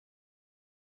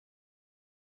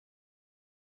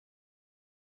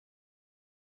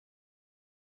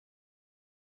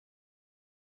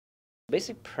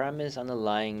Basic premise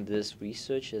underlying this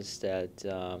research is that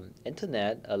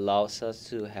internet allows us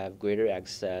to have greater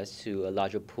access to a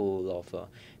larger pool of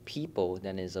people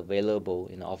than is available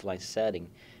in an offline setting.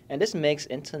 And this makes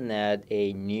internet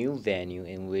a new venue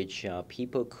in which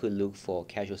people could look for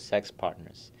casual sex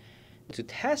partners. To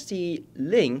test the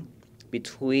link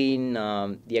between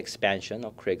the expansion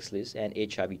of Craigslist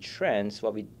and HIV trends,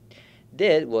 what we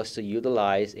did was to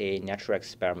utilize a natural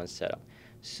experiment setup.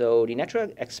 So the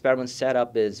natural experiment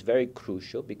setup is very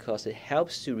crucial because it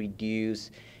helps to reduce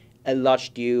a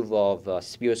large deal of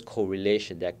spurious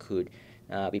correlation that could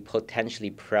be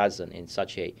potentially present in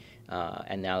such a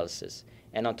analysis.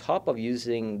 And on top of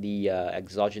using the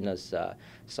exogenous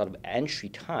sort of entry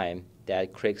time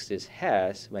that Craigslist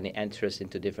has when it enters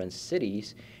into different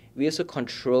cities, we also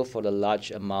control for the large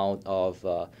amount of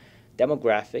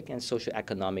demographic and social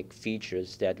economic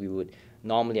features that we would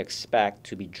normally expect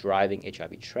to be driving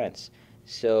HIV trends.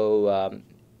 So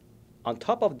on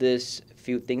top of this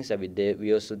few things that we did,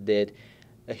 we also did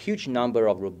a huge number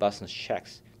of robustness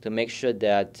checks to make sure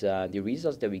that the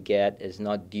results that we get is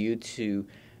not due to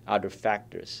other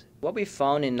factors. What we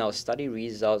found in our study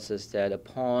results is that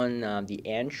upon the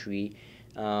entry,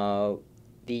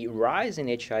 the rise in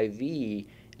HIV,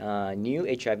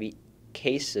 new HIV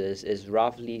cases is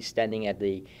roughly standing at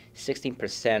the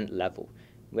 16% level.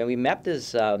 When we map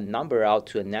this number out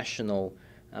to a national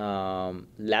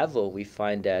level, we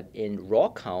find that in raw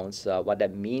counts, what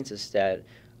that means is that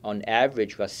on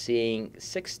average, we're seeing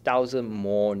 6,000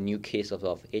 more new cases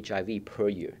of HIV per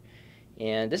year.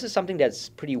 And this is something that's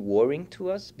pretty worrying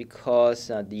to us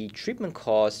because the treatment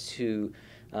cost to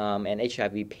an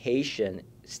HIV patient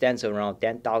stands around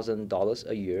 $10,000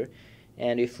 a year.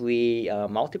 And if we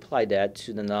multiply that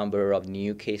to the number of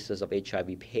new cases of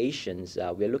HIV patients,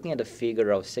 we're looking at a figure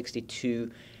of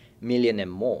 62 million and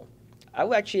more. I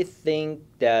would actually think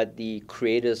that the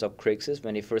creators of Craigslist,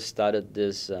 when they first started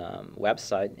this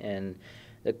website and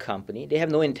the company, they have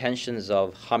no intentions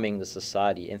of harming the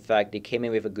society. In fact, they came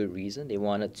in with a good reason. They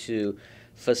wanted to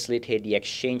facilitate the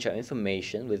exchange of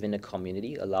information within the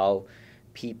community, allow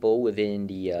people within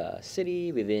the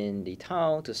city, within the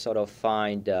town to sort of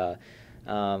find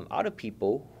other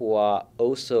people who are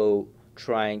also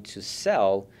trying to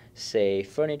sell, say,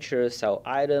 furniture, sell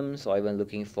items, or even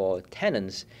looking for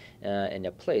tenants in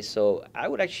their place. So I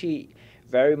would actually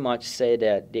very much say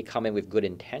that they come in with good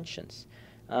intentions.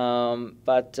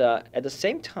 But at the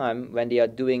same time, when they are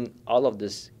doing all of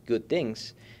these good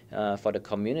things for the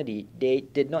community, they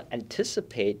did not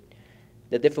anticipate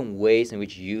the different ways in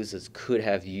which users could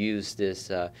have used this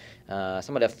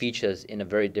some of the features in a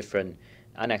very different,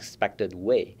 unexpected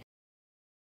way.